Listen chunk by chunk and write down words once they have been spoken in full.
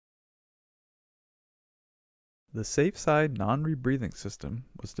The Safesigh Non-Rebreathing system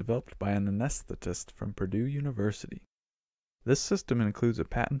was developed by an anesthetist from Purdue University. This system includes a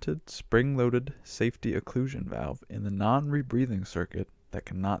patented spring-loaded safety occlusion valve in the non-rebreathing circuit that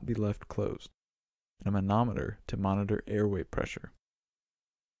cannot be left closed, and a manometer to monitor airway pressure.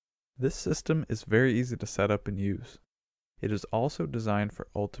 This system is very easy to set up and use. It is also designed for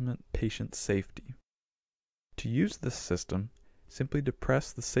ultimate patient safety. To use this system, simply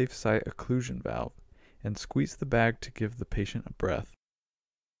depress the Safesigh occlusion valve and squeeze the bag to give the patient a breath.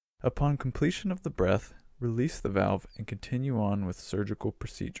 Upon completion of the breath, release the valve and continue on with surgical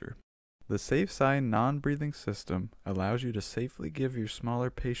procedure. The Safesigh non-breathing system allows you to safely give your smaller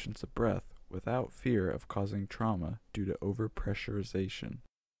patients a breath without fear of causing trauma due to overpressurization.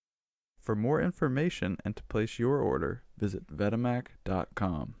 For more information and to place your order, visit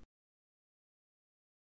Vetamac.com.